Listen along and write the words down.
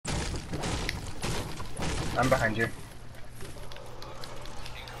I'm behind you.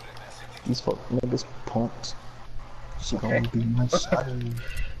 These fuck niggas punks. She Okay. gonna be my side.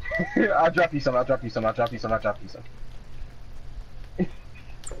 I'll drop you some, I'll drop you some, I'll drop you some, I'll drop you some.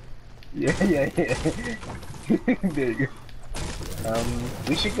 Yeah. There you go.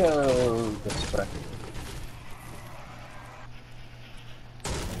 We should go this way.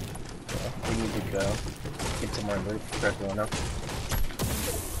 Yeah, we need to go get some more loot for everyone else.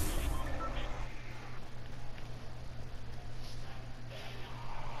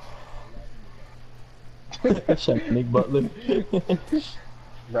 Shut Nick Butler.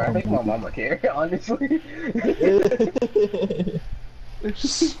 Bro, I think my mama care, honestly.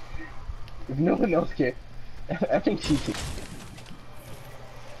 If no one else cares, I think she did.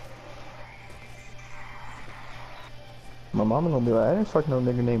 My mama gonna be like, I didn't fuck no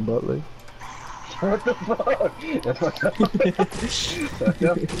nigga named Butler. What the fuck? That's fucked up. Fucked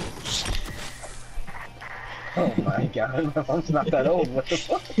up. Oh my god, my phone's not that old, what the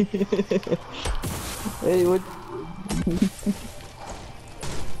fuck? Hey, what?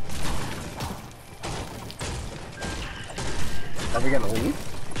 Are we gonna leave?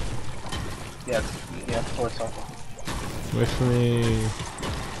 Yes, yeah, of course so. Wait for me.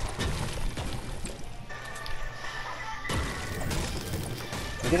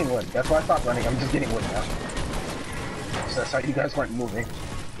 I'm getting wood. That's why I stopped running. I'm just getting wood now. So that's how you guys weren't moving.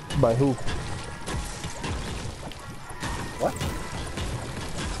 By who? What?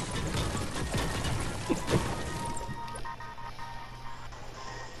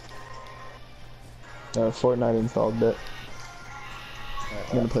 Fortnite installed that.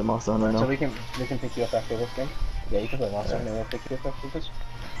 I'm gonna play Monster Hunter now. So we can pick you up after this game. Yeah, you can play Monster Hunter and we'll pick you up after this.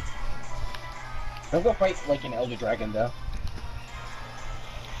 Don't go fight like an Elder Dragon though.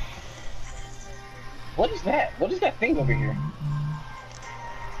 What is that? What is that thing over here?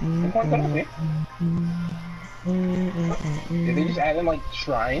 Come on, come over here. Did they just add in like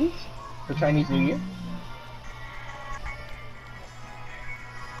shrines for Chinese New Year?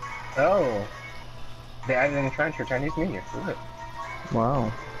 Oh. They added in shrines for Chinese New Year. Good.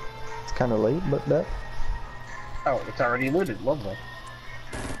 Wow. It's kinda late, but that. Oh, it's already looted. Lovely.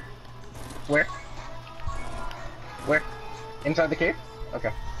 Where? Where? Inside the cave?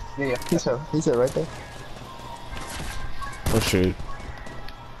 Okay. Yeah. He's it right there. Oh shit.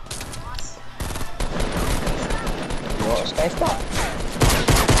 Whoa, stop.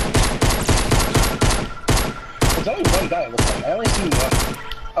 There's only one guy, it looks like. I only see one.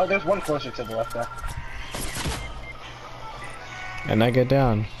 Oh, there's one closer to the left now. And I get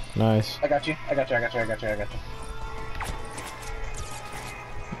down. Nice. I got you.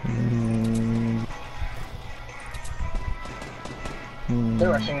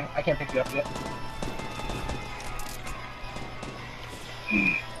 They're rushing. I can't pick you up yet.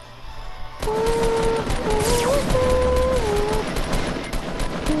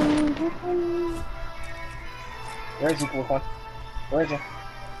 Where is he, cool one? Where is he?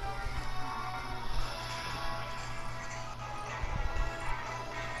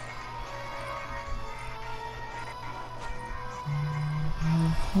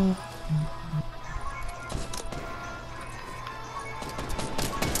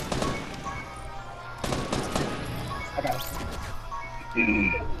 I got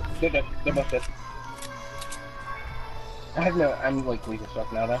him. They're dead. They're both dead. I have no. I'm like weak as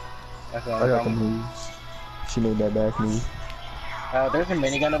fuck now though. That's the only I got the problem. moves. She made that back move. There's a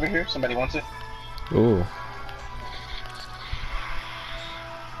minigun over here. Somebody wants it. Ooh.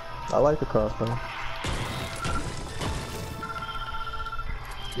 I like the crossbow.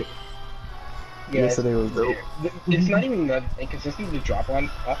 Yeah, Yesterday was dope. It's not even that inconsistent. The drop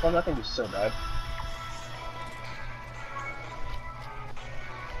off on that thing was so bad.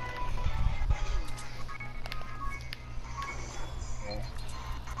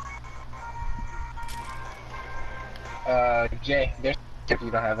 Jay, there's if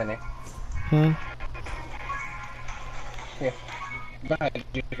you don't have any. Hmm. Here.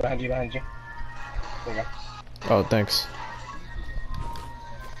 Behind you. There you go. Oh, thanks.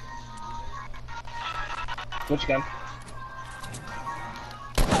 Which gun?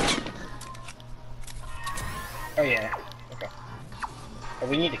 Oh yeah. Okay. Oh,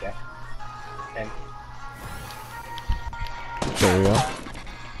 we need to go. And There we go.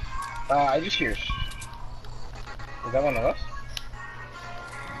 I just hear. Is that one of us?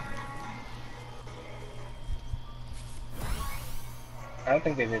 I don't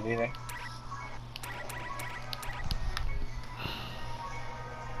think they did either.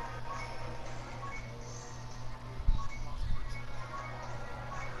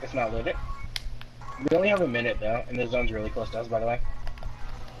 It's not lit. We only have a minute though, and the zone's really close to us, by the way.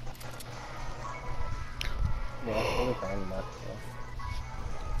 fine, but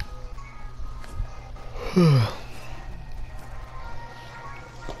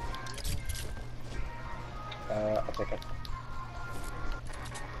I'll take it.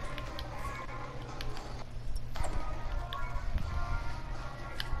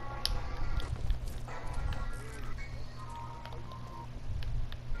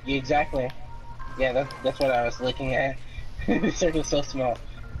 Yeah, exactly. Yeah, that's what I was looking at. The circle's so small,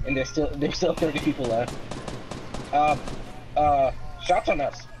 and there's still 30 people left. Shots on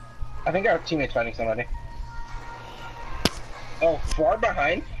us. I think our teammate's fighting somebody. Oh, far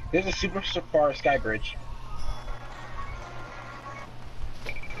behind, there's a super far sky bridge.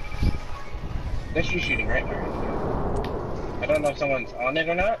 That's you shooting, right? Alright. I don't know if someone's on it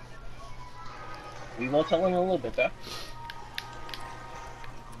or not. We will tell in a little bit, though.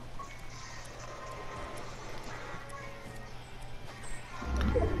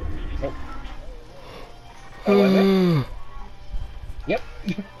 Nope. Oh, was it? Yep.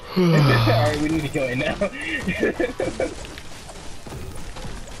 Alright, we need to go in now.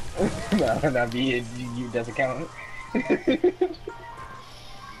 No, not me. You doesn't count.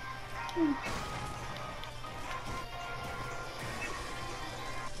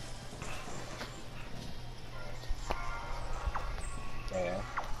 Yeah.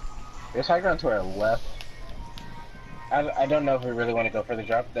 There's high ground to our left. I don't know if we really want to go for the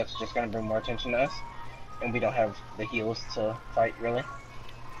drop. That's just going to bring more attention to us. And we don't have the heals to fight, really.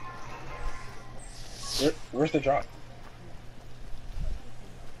 Where's the drop?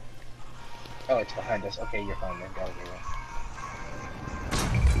 Oh, it's behind us. Okay, you're fine then. Gotta get away.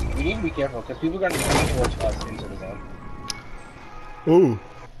 We need to be careful, because people are going to be coming towards us into the zone. Ooh.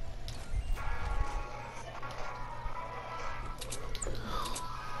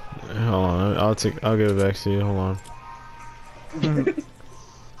 Hold on, I'll give it back to you. Hold on.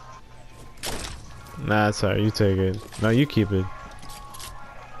 Nah, it's alright. You take it. No, you keep it.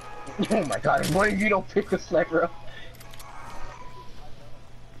 Oh my god! Why you don't pick the sniper up?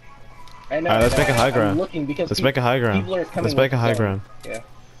 Alright, let's make a high ground. Looking because Let's make a high ground. Let's make a high ground. Yeah.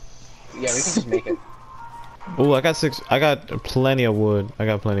 Yeah, we can just make it. Ooh, I got plenty of wood. I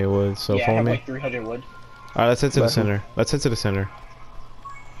got plenty of wood. So yeah, I follow have me. like 300 wood. Alright, let's head to the center. Let's head to the center.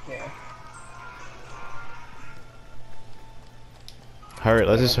 Yeah. Hurry,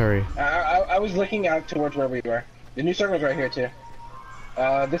 let's just hurry. I was looking out towards where we were. The new circle's right here too.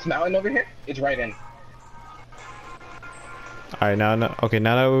 This mountain over here, it's right in. Alright, now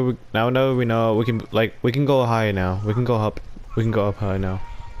that we know we can go high now. We can go up high now.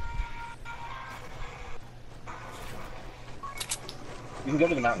 You can go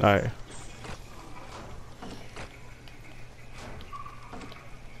to the mountain. Alright.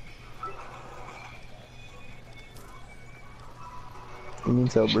 You mean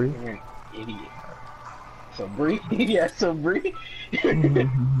so, Bree? You're an idiot. So Bree? Yeah, so Bree?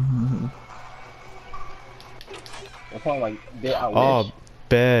 We're calling like they outwish. Oh,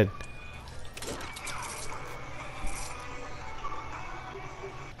 bed.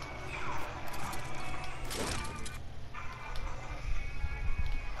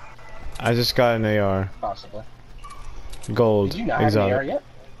 I just got an AR. Possibly. Gold. Did you not Exotic. have an AR yet?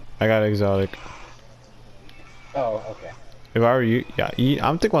 I got exotic. Oh, okay. If I were you, yeah,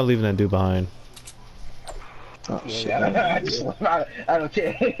 I'm thinking about leaving that dude behind. Oh, shit. Yeah, I don't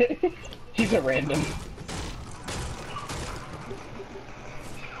care. He's a random.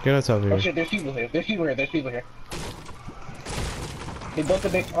 Get on top of here. Oh shit, there's people here. There's people here. There's people here. They built a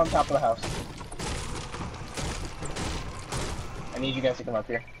big on top of the house. I need you guys to come up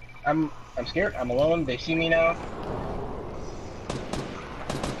here. I'm scared. I'm alone. They see me now.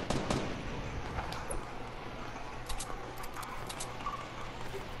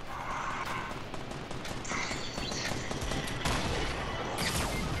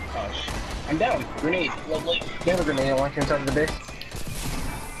 Oh shit. I'm down. Grenade. Lovely. They have a grenade launcher inside of the base.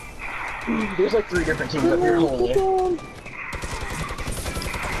 There's like 3 different teams up here. Holy.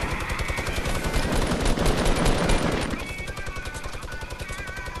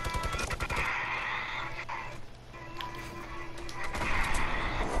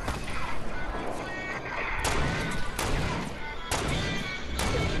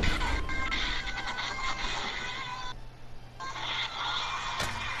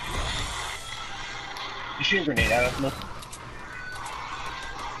 You shoot a grenade at us, look.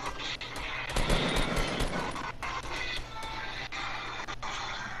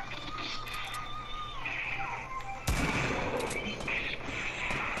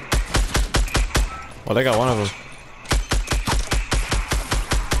 Well, they got one of them.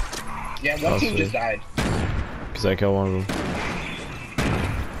 Yeah, one team just died. Cause I killed one of them.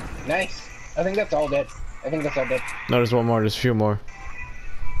 Nice. I think that's all dead. I think that's all dead. No, there's one more. There's a few more.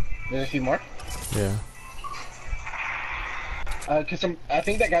 There's a few more. Yeah. Cause I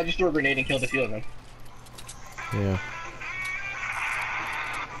think that guy just threw a grenade and killed a few of them. Yeah.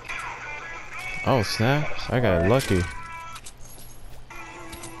 Oh snap! I got lucky.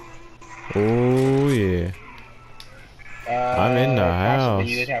 Oh yeah. I'm in the house.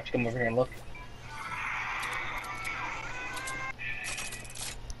 You would have to come over here and look.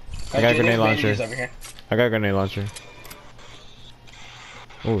 I got a grenade launcher. Over here. I got a grenade launcher.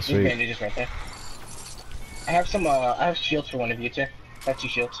 Oh There's sweet. bandages right there. I have some. I have shields for one of you too. I have 2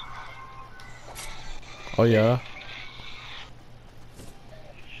 shields. Oh yeah.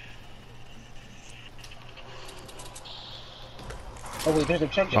 Oh wait, there's a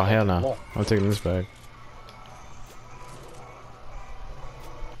chunk. Oh hell no! I'm taking this back.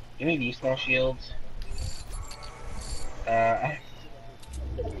 Give me these small shields. I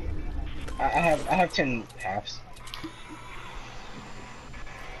have 10 halves.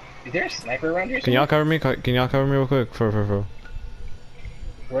 Is there a sniper around here? Can y'all cover me? Can y'all cover me real quick? For.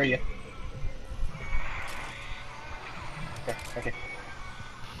 Where are you? Okay.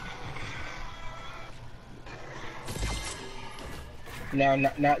 No,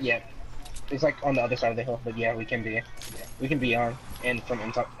 not yet. It's like on the other side of the hill, but yeah, we can be on and from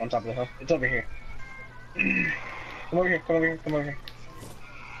on top of the hill. It's over here. Come over here. Come over here. Come over here.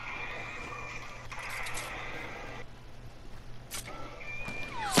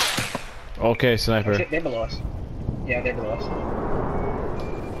 Okay, sniper. Shit, they're below us. Yeah, they're below us.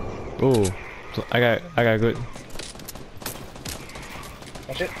 Ooh, I got good.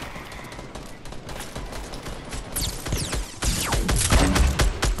 That's it.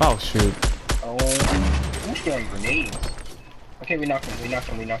 Oh shoot. Oh, who's throwing grenades? Okay, we knocked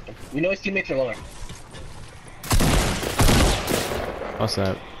him. We know his teammates are lower. What's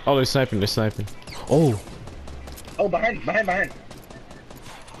that? Oh, they're sniping. Oh. Oh, behind.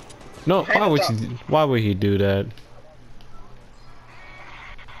 No, Behind why would he do that?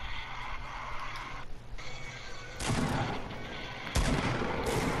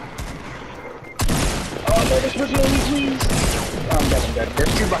 Oh no, this person only please. Oh, I'm dead.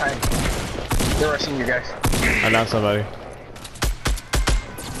 There's 2 behind. They're rushing you guys. I knocked somebody.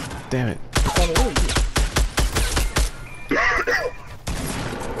 Damn it.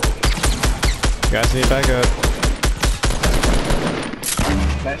 Guys need backup.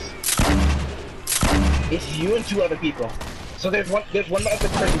 Nice. It's you and 2 other people. So there's one other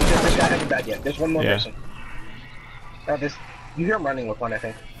person because this guy hasn't died yet. There's one more person. You hear him running with one, I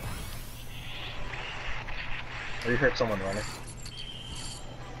think. Or you heard someone running.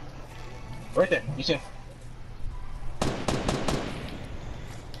 Right there, you see him.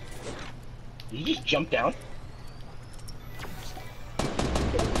 Did you just jump down?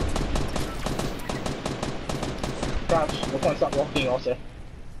 Crouch. We'll try to stop walking also.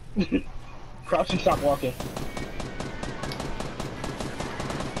 Crouch and stop walking.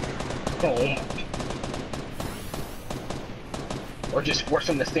 Oh. Or just force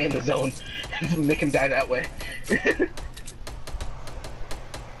him to stay in the zone and make him die that way.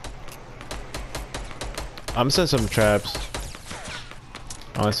 I'm setting some traps.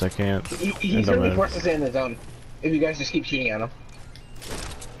 Unless I can't. He's gonna be forced to stay in the zone if you guys just keep shooting at him.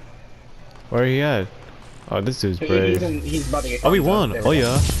 Where are you at? Oh, this dude's brave. He's about to get we won! Oh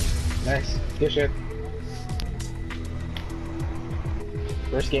yeah. Nice. Good shit.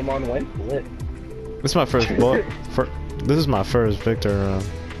 First game on win? Lit. This is my first this is my first victor round.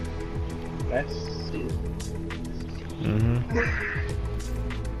 Nice.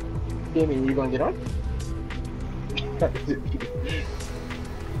 Damien, you gonna get on?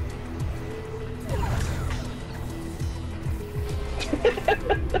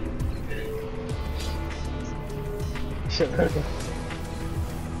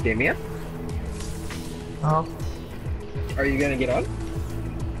 Damien? Are you gonna get on?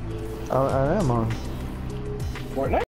 I am on. Fortnite?